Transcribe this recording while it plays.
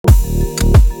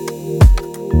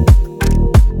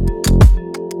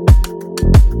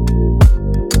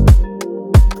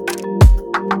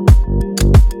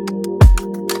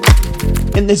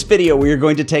In this video, we are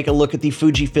going to take a look at the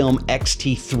Fujifilm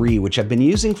X-T3, which I've been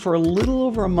using for a little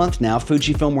over a month now.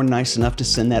 Fujifilm were nice enough to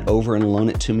send that over and loan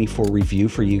it to me for review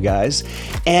for you guys.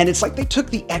 And it's like they took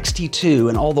the X-T2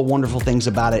 and all the wonderful things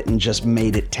about it and just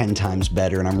made it 10 times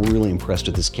better. And I'm really impressed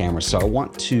with this camera. So I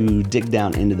want to dig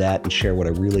down into that and share what I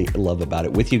really love about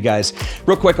it with you guys.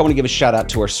 Real quick, I want to give a shout out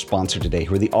to our sponsor today,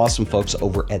 who are the awesome folks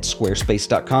over at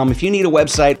squarespace.com. If you need a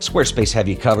website, Squarespace have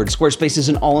you covered. Squarespace is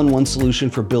an all-in-one solution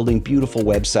for building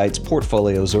beautiful websites,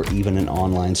 portfolios, or even an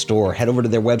online store. Head over to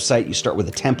their website. You start with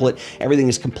a template. Everything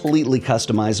is completely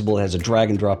customizable. It has a drag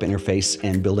and drop interface,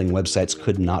 and building websites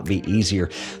could not be easier.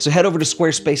 So head over to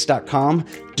squarespace.com,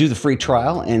 do the free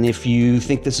trial, and if you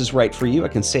think this is right for you, I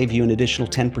can save you an additional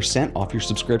 10% off your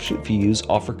subscription if you use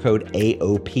offer code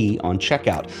AOP on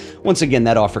checkout. Once again,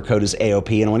 that offer code is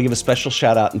AOP, and I want to give a special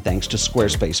shout out and thanks to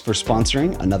Squarespace for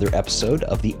sponsoring another episode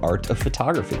of The Art of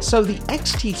Photography. So the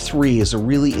X-T3 is a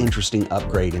really interesting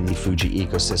upgrade in the Fuji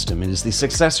ecosystem. It is the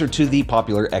successor to the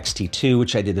popular X-T2,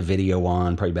 which I did a video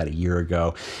on probably about a year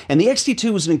ago. And the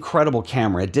X-T2 was an incredible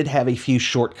camera. It did have a few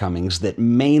shortcomings that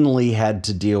mainly had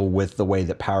to deal with the way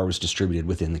that power was distributed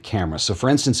within the camera. So for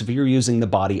instance, if you're using the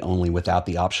body only without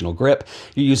the optional grip,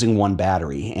 you're using one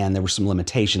battery, and there were some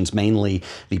limitations, mainly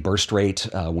the burst rate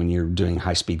when you're doing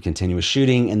high-speed continuous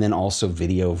shooting, and then also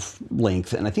video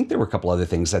length. And I think there were a couple other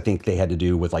things I think they had to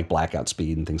do with like blackout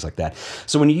speed and things like that.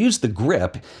 So when you use the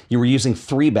grip, you were using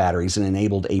 3 batteries and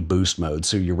enabled a boost mode,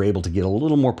 so you were able to get a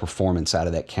little more performance out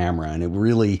of that camera, and it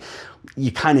really,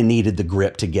 you kind of needed the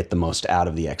grip to get the most out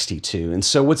of the X-T2. And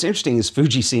so what's interesting is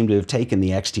Fuji seemed to have taken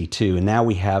the X-T2, and now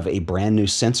we have a brand new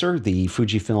sensor, the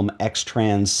Fujifilm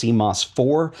X-Trans CMOS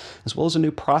 4, as well as a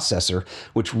new processor,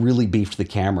 which really beefed the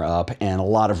camera up, and a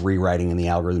lot of rewriting in the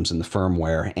algorithms and the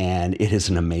firmware, and it is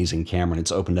an amazing camera, and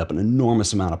it's opened up an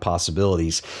enormous amount of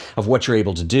possibilities of what you're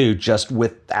able to do just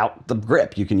without the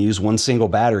grip. You can use one single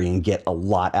battery and get a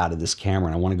lot out of this camera,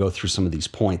 and I want to go through some of these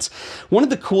points. One of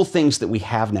the cool things that we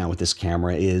have now with this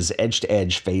camera is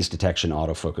edge-to-edge phase detection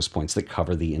autofocus points that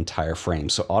cover the entire frame.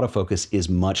 So autofocus is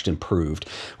much improved.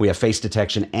 We have face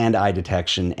detection and eye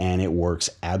detection, and it works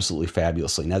absolutely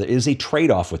fabulously. Now, there is a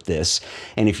trade-off with this,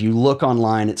 and if you look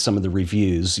online at some of the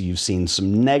reviews, you've seen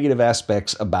some negative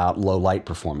aspects about low light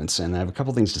performance, and I have a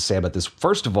couple things to say about this.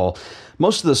 First of all,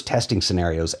 most of those testing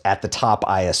scenarios at the top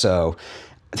ISO,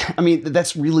 I mean,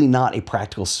 that's really not a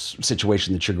practical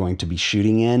situation that you're going to be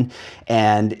shooting in.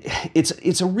 And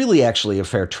it's a really actually a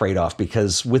fair trade-off,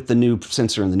 because with the new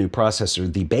sensor and the new processor,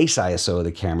 the base ISO of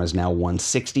the camera is now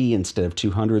 160 instead of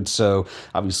 200. So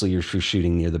obviously you're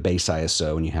shooting near the base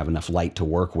ISO and you have enough light to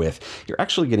work with. You're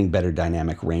actually getting better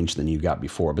dynamic range than you got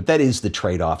before. But that is the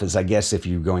trade-off, is I guess if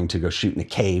you're going to go shoot in a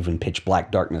cave in pitch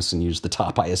black darkness and use the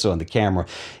top ISO on the camera,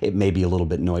 it may be a little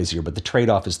bit noisier. But the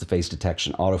trade-off is the face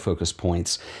detection, autofocus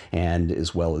points, and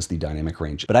as well as the dynamic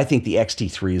range. But I think the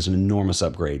X-T3 is an enormous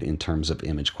upgrade in terms of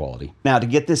image quality. Now, to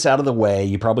get this out of the way,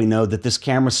 you probably know that this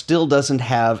camera still doesn't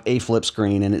have a flip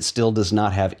screen, and it still does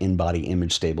not have in-body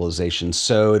image stabilization.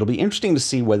 So it'll be interesting to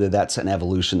see whether that's an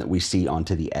evolution that we see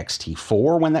onto the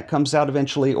X-T4 when that comes out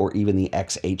eventually, or even the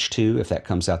X-H2 if that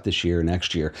comes out this year or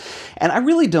next year. And I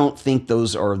really don't think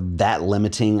those are that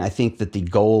limiting. I think that the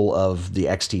goal of the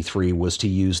X-T3 was to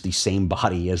use the same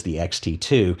body as the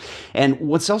X-T2.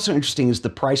 And what's also interesting is the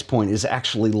price point is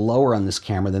actually lower on this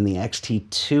camera than the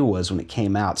X-T2 was when it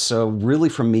came out. So really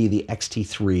for me, the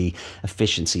X-T3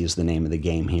 efficiency is the name of the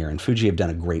game here, and Fuji have done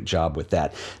a great job with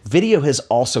that. Video has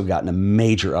also gotten a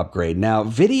major upgrade. Now,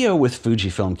 video with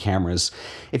Fujifilm cameras,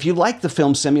 if you like the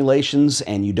film simulations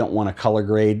and you don't want to color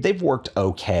grade, they've worked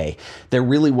okay. There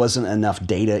really wasn't enough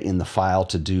data in the file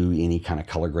to do any kind of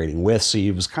color grading with, so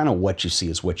it was kind of what you see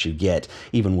is what you get,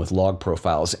 even with log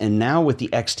profiles. And now with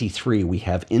the X-T3, we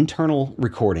have internal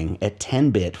recording at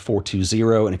 10-bit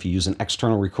 420, and if you use an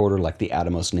external recorder like the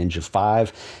Atomos Ninja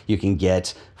 5, you can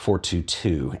get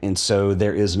 422. And so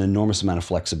there is an enormous amount of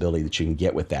flexibility that you can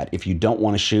get with that. If you don't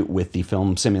want to shoot with the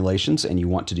film simulations and you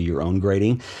want to do your own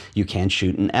grading, you can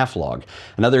shoot an F-Log.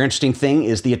 Another interesting thing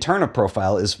is the Eterna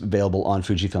profile is available on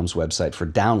Fujifilm's website for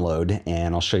download,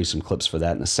 and I'll show you some clips for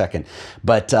that in a second.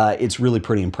 But it's really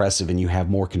pretty impressive, and you have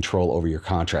more control over your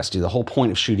contrast. The whole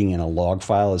point of shooting in a log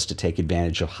file is to take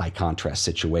advantage of high contrast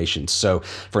situations. So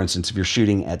for instance, if you're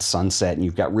shooting at sunset and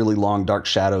you've got really long dark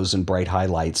shadows and bright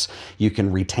highlights, you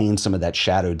can retain some of that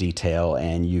shadow detail,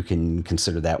 and you can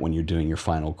consider that when you're doing your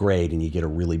final grade, and you get a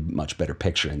really much better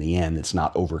picture in the end that's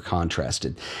not over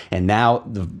contrasted. And now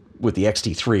the with the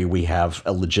X-T3, we have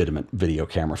a legitimate video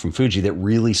camera from Fuji that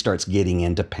really starts getting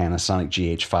into Panasonic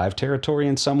GH5 territory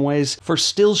in some ways. For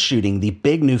still shooting, the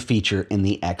big new feature in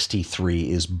the X-T3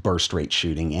 is burst rate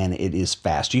shooting, and it is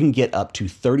fast. You can get up to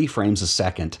 30 frames a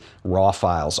second raw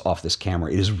files off this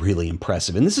camera. It is really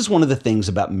impressive. And this is one of the things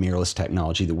about mirrorless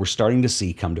technology that we're starting to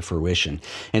see come to fruition.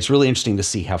 And it's really interesting to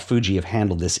see how Fuji have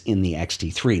handled this in the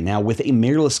X-T3. Now, with a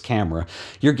mirrorless camera,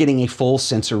 you're getting a full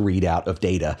sensor readout of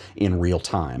data in real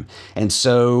time. And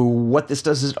so what this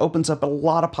does is it opens up a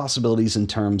lot of possibilities in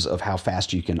terms of how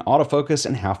fast you can autofocus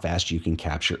and how fast you can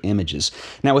capture images.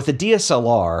 Now, with the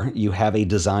DSLR, you have a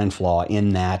design flaw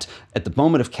in that at the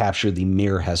moment of capture, the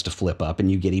mirror has to flip up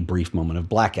and you get a brief moment of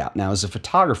blackout. Now, as a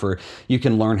photographer, you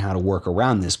can learn how to work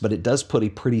around this, but it does put a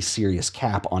pretty serious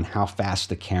cap on how fast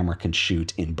the camera can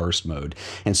shoot in burst mode.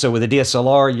 And so with a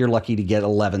DSLR, you're lucky to get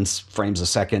 11 frames a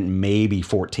second, maybe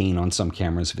 14 on some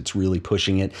cameras if it's really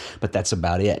pushing it, but that's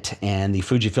about it. And the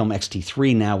Fujifilm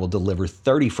X-T3 now will deliver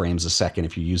 30 frames a second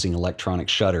if you're using electronic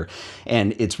shutter.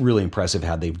 And it's really impressive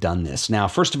how they've done this. Now,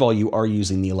 first of all, you are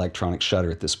using the electronic shutter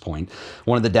at this point.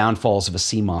 One of the downfalls of a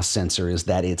CMOS sensor is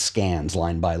that it scans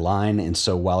line by line. And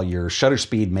so while your shutter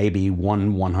speed may be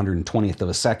 1/120th of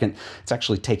a second, it's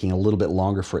actually taking a little bit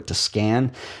longer for it to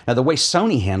scan. Now, the way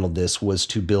Sony handled this was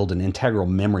to build an integral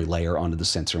memory layer onto the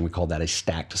sensor, and we call that a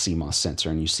stacked CMOS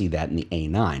sensor, and you see that in the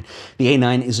A9. The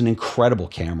A9 is an incredible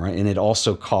camera, and it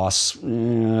also costs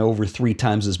over 3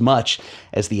 times as much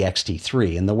as the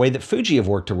X-T3. And the way that Fuji have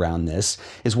worked around this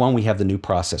is, one, we have the new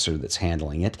processor that's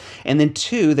handling it, and then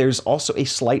 2, there's also a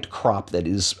slight crop that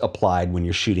is applied when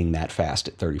you're shooting that fast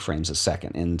at 30 frames a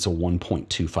second, and it's a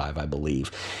 1.25, I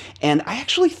believe. And I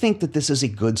actually think that this is a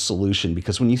good solution,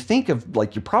 because when you think of,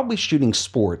 like, you're probably shooting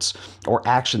sports or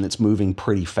action that's moving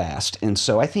pretty fast, and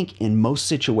so I think in most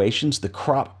situations the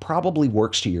crop probably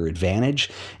works to your advantage.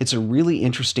 It's a really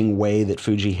interesting way that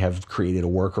Fuji have created a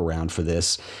workaround for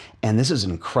this. And this is an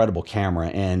incredible camera,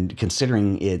 and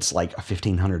considering it's like a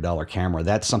 $1,500 camera,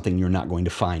 that's something you're not going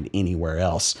to find anywhere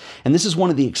else. And this is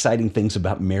one of the exciting things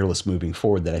about mirrorless moving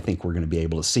forward that I think we're going to be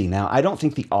able to see. Now, I don't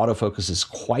think the autofocus is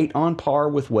quite on par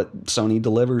with what Sony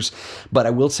delivers, but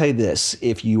I will say this: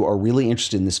 if you are really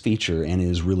interested in this feature and it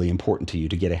is really important to you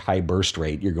to get a high burst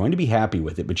rate, you're going to be happy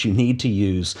with it, but you need to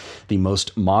use the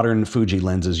most modern Fuji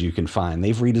lenses you can find.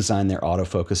 They've redesigned their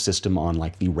autofocus system on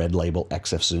like the Red Label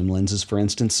XF zoom lenses, for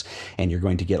instance, and you're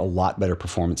going to get a lot better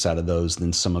performance out of those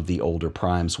than some of the older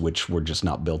primes, which were just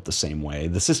not built the same way.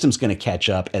 The system's going to catch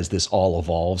up as this all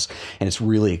evolves, and it's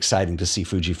really exciting to see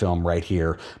Fujifilm right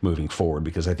here moving forward,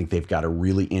 because I think they've got a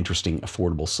really interesting,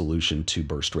 affordable solution to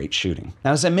burst rate shooting.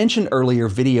 Now, as I mentioned earlier,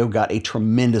 video got a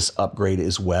tremendous upgrade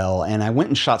as well, and I went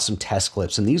and shot some test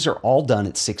clips, and these are all done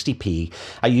at 60p.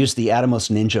 I used the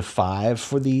Atomos Ninja 5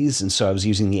 for these, and so I was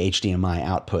using the HDMI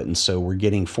output, and so we're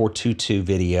getting 422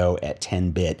 video at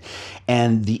 10-bit.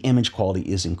 And the image quality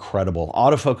is incredible.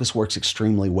 Autofocus works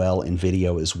extremely well in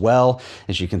video as well.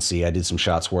 As you can see, I did some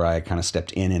shots where I kind of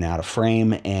stepped in and out of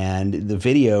frame, and the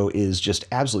video is just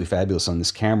absolutely fabulous on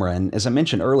this camera. And as I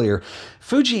mentioned earlier,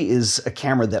 Fuji is a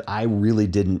camera that I really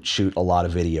didn't shoot a lot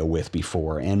of video with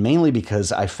before, and mainly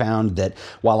because I found that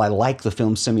while I like the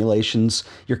film simulations,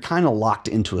 you're kind of locked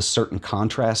into a certain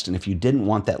contrast, and if you didn't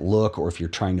want that look, or if you're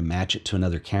trying to match it to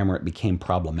another camera, it became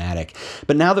problematic.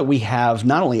 But now that we have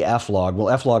not only F-Log, well,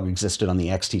 F-Log existed on the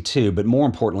X-T2, but more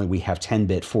importantly, we have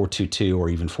 10-bit 422 or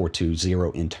even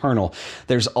 420 internal.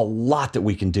 There's a lot that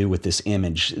we can do with this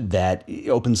image that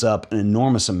opens up an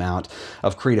enormous amount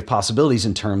of creative possibilities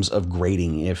in terms of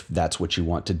grading, if that's what you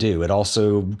want to do. It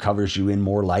also covers you in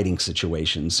more lighting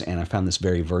situations, and I found this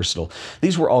very versatile.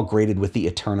 These were all graded with the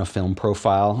Eterna film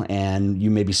profile, and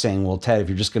you may be saying, well, Ted, if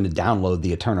you're just going to download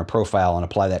the Eterna profile and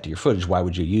apply that to your footage, why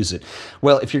would you use it?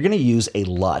 Well, if you're going to use a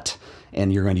LUT,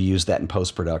 and you're going to use that in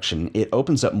post-production, it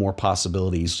opens up more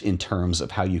possibilities in terms of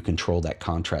how you control that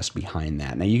contrast behind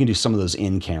that. Now, you can do some of those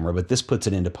in camera, but this puts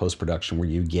it into post-production where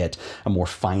you get a more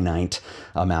finite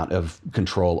amount of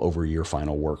control over your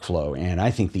final workflow. And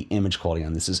I think the image quality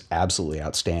on this is absolutely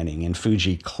outstanding. And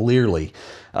Fuji clearly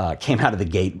came out of the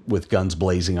gate with guns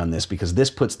blazing on this, because this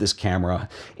puts this camera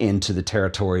into the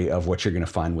territory of what you're going to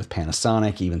find with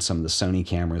Panasonic, even some of the Sony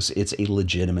cameras. It's a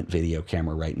legitimate video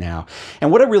camera right now.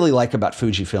 And what I really like about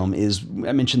Fujifilm is,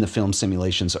 I mentioned the film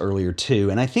simulations earlier too,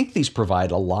 and I think these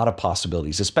provide a lot of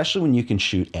possibilities, especially when you can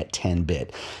shoot at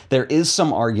 10-bit. There is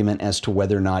some argument as to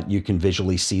whether or not you can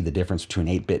visually see the difference between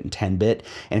 8-bit and 10-bit,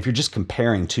 and if you're just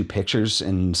comparing two pictures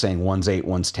and saying one's 8,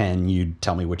 one's 10, you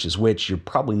tell me which is which, you're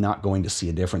probably not going to see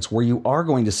a difference. Where you are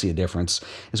going to see a difference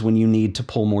is when you need to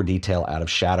pull more detail out of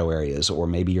shadow areas, or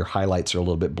maybe your highlights are a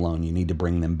little bit blown, you need to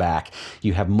bring them back.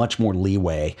 You have much more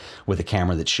leeway with a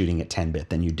camera that's shooting at 10-bit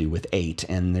than you do with 8,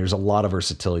 and there's a lot of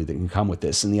versatility that can come with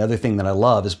this. And the other thing that I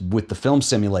love is with the film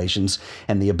simulations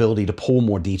and the ability to pull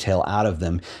more detail out of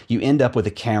them, you end up with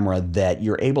a camera that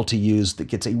you're able to use that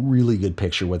gets a really good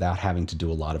picture without having to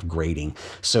do a lot of grading.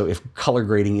 So if color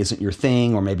grading isn't your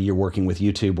thing, or maybe you're working with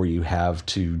YouTube where you have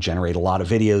to generate a lot of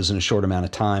videos in a short amount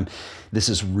of time, this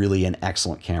is really an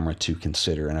excellent camera to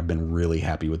consider, and I've been really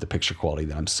happy with the picture quality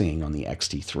that I'm seeing on the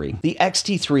X-T3. The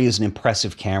X-T3 is an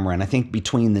impressive camera, and I think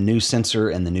between the new sensor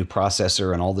and the new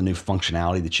processor and all the new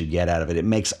functionality that you get out of it, it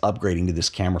makes upgrading to this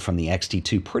camera from the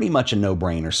X-T2 pretty much a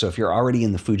no-brainer. So if you're already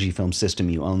in the Fujifilm system,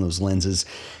 you own those lenses,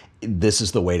 this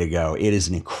is the way to go. It is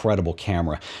an incredible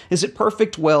camera. Is it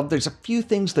perfect? Well, there's a few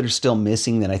things that are still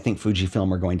missing that I think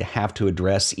Fujifilm are going to have to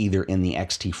address either in the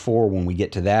X-T4 when we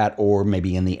get to that, or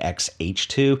maybe in the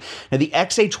X-H2. Now, the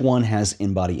X-H1 has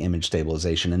in-body image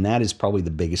stabilization, and that is probably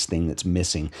the biggest thing that's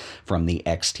missing from the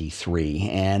X-T3.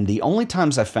 And the only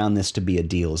times I've found this to be a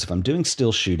deal is if I'm doing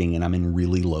still shooting and I'm in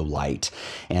really low light,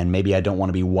 and maybe I don't want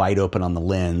to be wide open on the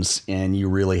lens, and you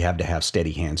really have to have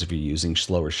steady hands if you're using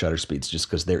slower shutter speeds, just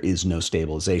because there is no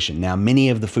stabilization. Now, many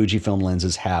of the Fujifilm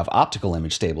lenses have optical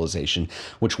image stabilization,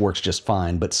 which works just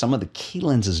fine, but some of the key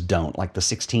lenses don't, like the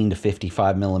 16 to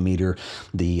 55 millimeter.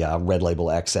 The Red Label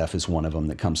XF is one of them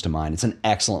that comes to mind. It's an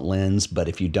excellent lens, but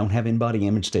if you don't have in-body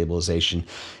image stabilization,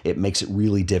 it makes it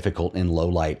really difficult in low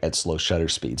light at slow shutter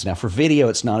speeds. Now, for video,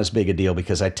 it's not as big a deal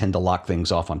because I tend to lock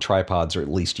things off on tripods, or at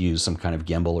least use some kind of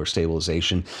gimbal or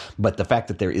stabilization, but the fact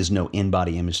that there is no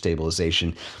in-body image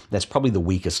stabilization, that's probably the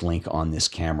weakest link on this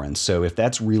camera. And so if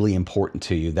that's really important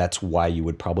to you, that's why you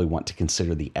would probably want to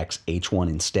consider the X-H1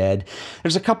 instead.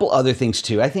 There's a couple other things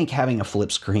too. I think having a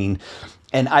flip screen,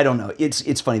 and I don't know,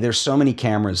 it's funny, there's so many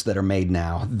cameras that are made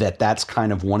now that that's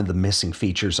kind of one of the missing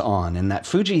features on, and that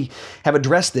Fuji have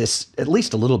addressed this at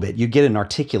least a little bit. You get an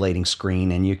articulating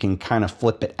screen and you can kind of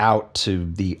flip it out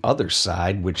to the other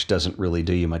side, which doesn't really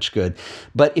do you much good.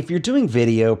 But if you're doing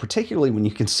video, particularly when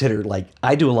you consider, like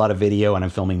I do a lot of video and I'm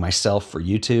filming myself for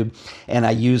YouTube, and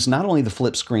I use not only the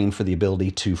flip screen for the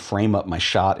ability to frame up my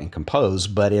shot and compose,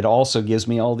 but it also gives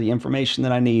me all the information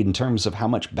that I need in terms of how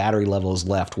much battery level is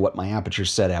left, what my aperture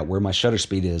set at, where my shutter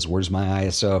speed is, where's my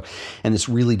ISO, and it's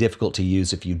really difficult to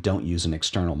use if you don't use an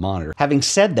external monitor. Having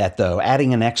said that though,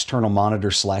 adding an external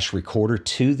monitor / recorder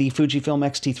to the Fujifilm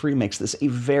X-T3 makes this a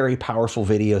very powerful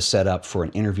video setup for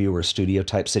an interview or a studio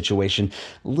type situation.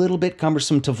 A little bit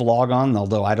cumbersome to vlog on,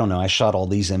 although I don't know, I shot all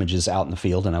these images out in the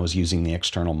field and I was using the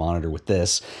external monitor with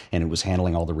this, and it was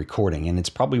handling all the recording, and it's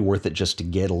probably worth it just to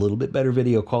get a little bit better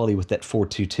video quality with that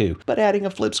 422. But adding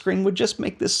a flip screen would just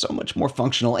make this so much more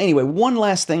functional. Anyway, one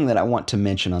last thing that I want to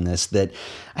mention on this,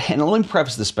 and let me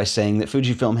preface this by saying that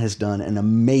Fujifilm has done an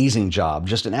amazing job,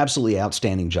 just an absolutely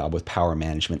outstanding job with power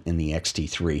management in the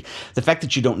X-T3. The fact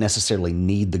that you don't necessarily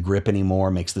need the grip anymore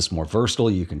makes this more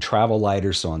versatile. You can travel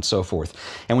lighter, so on and so forth.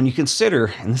 And when you consider,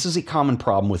 and this is a common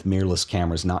problem with mirrorless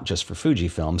cameras, not just for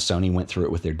Fujifilm, Sony went through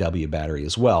it with their W battery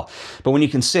as well. But when you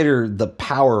consider the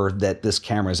power that this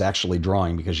camera is actually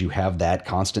drawing, because you have that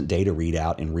constant data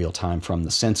readout in real time from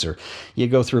the sensor, you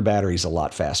go through batteries a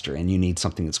lot faster, and you need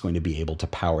something that's going to be able to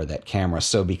power that camera.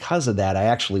 So because of that, I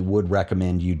actually would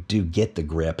recommend you do get the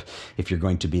grip if you're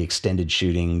going to be extended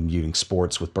shooting, using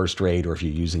sports with burst rate, or if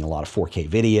you're using a lot of 4K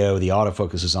video, the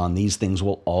autofocus is on, these things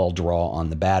will all draw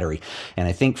on the battery. And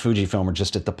I think Fujifilm are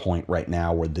just at the point right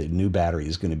now where the new battery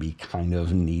is going to be kind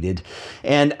of needed.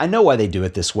 And I know why they do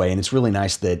it this way, and it's really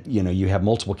nice that, you know, you have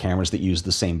multiple cameras that use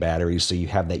the same batteries, so you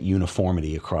have that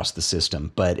uniformity across the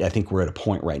system. But I think we're at a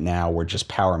point right now where just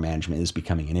power management is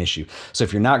becoming an issue. So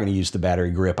if you're not going to use the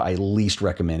battery grip, I at least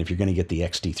recommend, if you're going to get the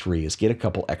X-T3, is get a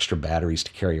couple extra batteries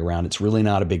to carry around. It's really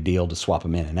not a big deal to swap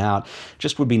them in and out.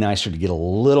 Just would be nicer to get a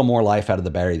little more life out of the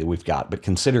battery that we've got. But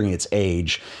considering its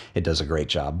age, it does a great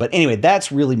job. But anyway,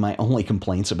 that's really my only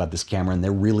complaints about this camera, and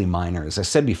they're really minor. As I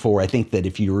said before, I think that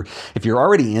if you're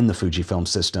already in the Fujifilm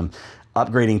system,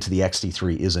 upgrading to the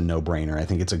X-T3 is a no-brainer. I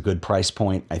think it's a good price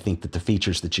point. I think that the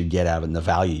features that you get out of it and the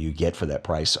value you get for that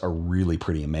price are really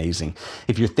pretty amazing. amazing.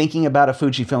 If you're thinking about a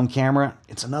Fujifilm camera,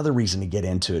 it's another reason to get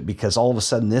into it, because all of a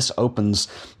sudden this opens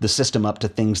the system up to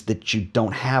things that you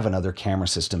don't have in other camera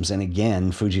systems. And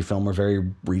again, Fujifilm are very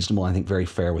reasonable, I think very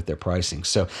fair with their pricing.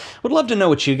 So would love to know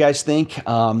what you guys think.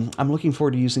 I'm looking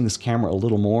forward to using this camera a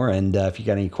little more, and if you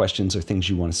got any questions or things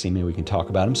you want to see, maybe we can talk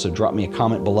about them. So drop me a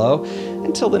comment below.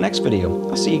 Until the next video,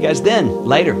 I'll see you guys then.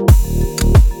 Later.